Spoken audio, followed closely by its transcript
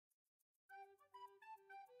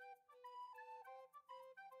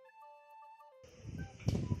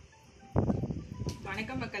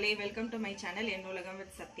Vanakkam Makkalae, welcome to my channel Ennolagam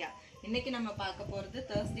with Satya. இன்னைக்கு நம்ம பார்க்க போறது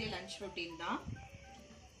Thursday lunch routine தான்.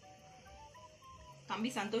 தம்பி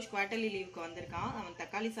சந்தோஷ் குவார்ட்டர்லி லீவுக்கு வந்திருக்கான். அவன்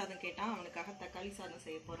தக்காளி சாதம் கேட்டான். அவனுக்காக தக்காளி சாதம்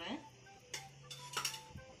செய்ய போறேன்.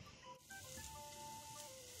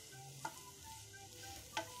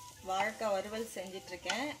 வாழைக்காய் வறுவல் செஞ்சிட்டு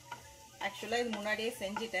இருக்கேன். ஆக்சுவலா இது முன்னாடியே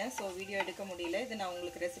செஞ்சிட்டேன். சோ வீடியோ எடுக்க முடியல. இது நான்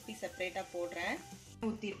உங்களுக்கு ரெசிபி செப்பரேட்டா போடுறேன்.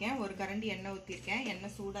 ஊத்திருக்கேன். ஒரு கரண்டி எண்ணெய் ஊத்திருக்கேன்.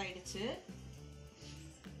 எண்ணெய் சூடாயிடுச்சு.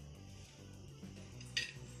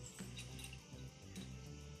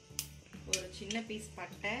 ஒரு சின்ன பீஸ்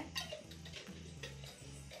பட்டை,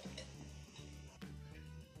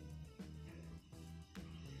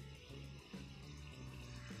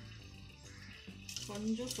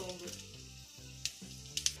 கொஞ்சம் சோம்பு,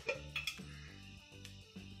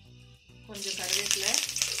 கொஞ்சம் கருவேப்பிலை.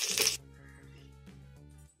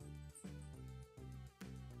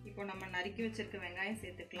 இப்போ நம்ம நறுக்கி வச்சிருக்க வெங்காயம்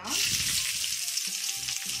சேர்த்துக்கலாம்.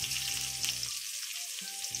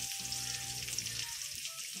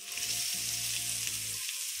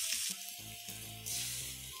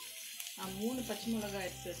 நான் 3 பச்சை மிளகாய்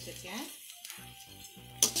எடுத்து வச்சிருக்கேன்.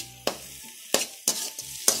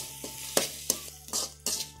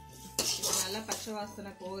 இது நல்லா பச்சை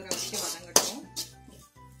வாசனை போகிற வரைக்கும் வதங்கட்டும்.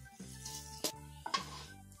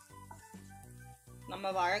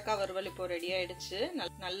 நம்ம வாழைக்காய் வறுவல் இப்போ ரெடி ஆயிடுச்சு.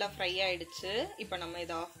 நல்லா ஃப்ரை ஆயிடுச்சு. இப்போ நம்ம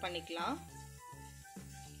இதை ஆஃப் பண்ணிக்கலாம்.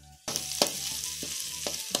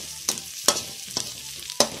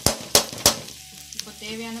 இப்போ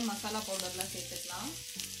தேவையான மசாலா பவுடர்லாம் சேர்த்துக்கலாம்.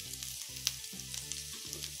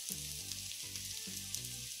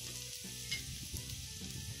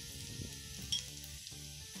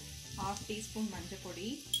 ½ டீஸ்பூன் மஞ்சள் பொடி,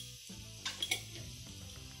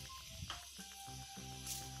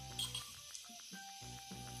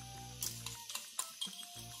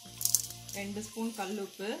 2 ஸ்பூன்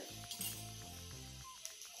கல்லுப்பு,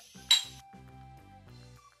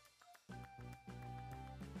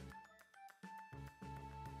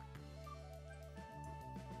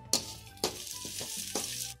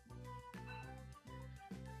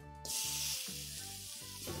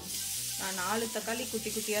 நான் 4 தக்காளி குட்டி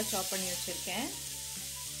குட்டியாக சாப் பண்ணி வச்சுருக்கேன்.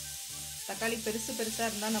 தக்காளி பெருசு பெருசாக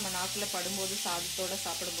இருந்தால் நம்ம நாக்கில் படும்போது சாதத்தோடு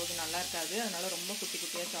சாப்பிடும்போது நல்லா இருக்காது. அதனால் ரொம்ப குட்டி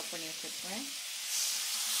குட்டியாக சாப் பண்ணி வச்சுருக்கேன்.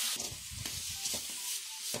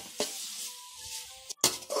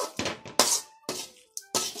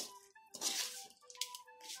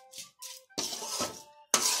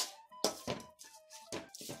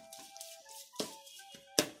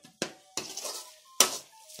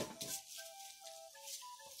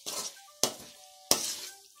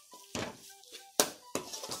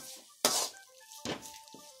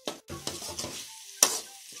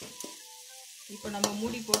 இப்போ நம்ம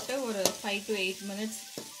மூடி போட்டு ஒரு 5 to 8 minutes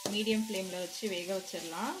மீடியம் ஃப்ளேமில் வச்சு வேக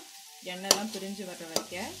வச்சிடலாம். எண்ணெய்லாம் பிரிஞ்சு வர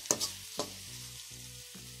வரைக்கும்.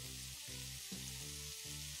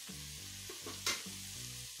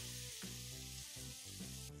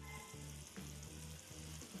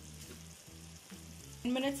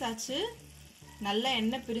 மினிட்ஸ் ஆச்சு. நல்ல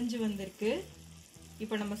எண்ணெய் பிரிஞ்சு வந்திருக்கு.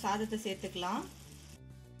 இப்போ நம்ம சாதத்தை சேர்த்துக்கலாம்.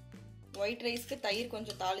 ஒயிட் ரைஸ்க்கு தயிர்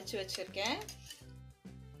கொஞ்சம் தாளித்து வச்சுருக்கேன்.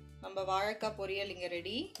 நம்ம வாழைக்காய் பொரியல் இங்கே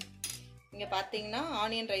ரெடி. இங்கே பார்த்தீங்கன்னா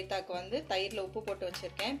ஆனியன் ரைத்தாக்கு வந்து தயிரில் உப்பு போட்டு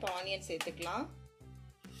வச்சுருக்கேன். இப்போ ஆனியன் சேர்த்துக்கலாம்.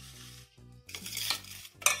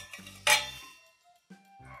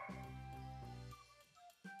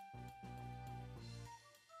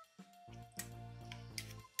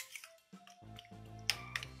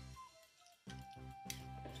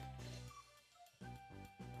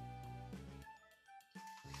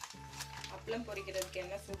 அப்பளம் பொரிக்கிறதுக்கு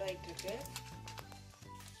எண்ணெய் சூடாயிட்டு இருக்கு.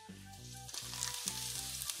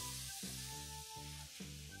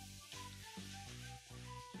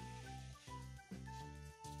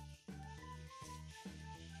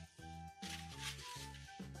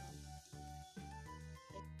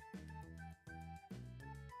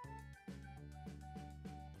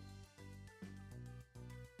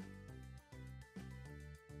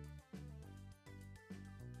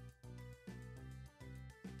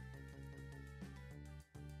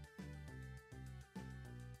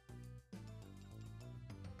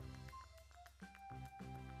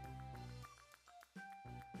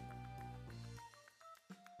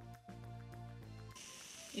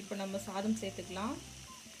 இப்போ நம்ம சாதம் சேர்த்துக்கலாம்.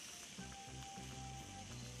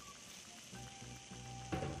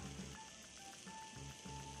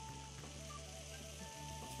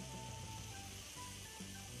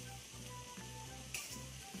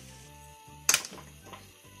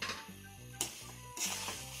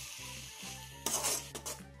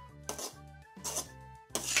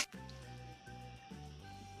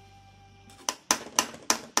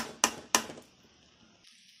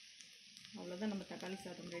 அவ்வளோதான், நம்ம தக்காளி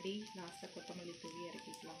சாதம் ரெடி. லாஸ்ட்டாக கொத்தமல்லி தூவி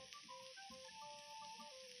இறக்கிக்கலாம்.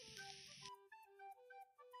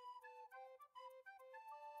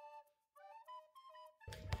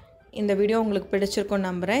 இந்த வீடியோ உங்களுக்கு பிடிச்சிருக்கும்னு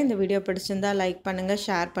நம்புகிறேன். இந்த வீடியோ பிடிச்சிருந்தால் லைக் பண்ணுங்கள்,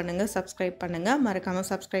 ஷேர் பண்ணுங்கள், சப்ஸ்கிரைப் பண்ணுங்கள். மறக்காமல்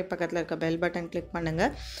சப்ஸ்கிரைப் பக்கத்தில் இருக்க பெல் பட்டன் கிளிக்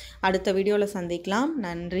பண்ணுங்கள். அடுத்த வீடியோவில் சந்திக்கலாம்.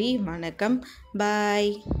 நன்றி, வணக்கம்,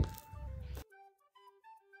 பாய்.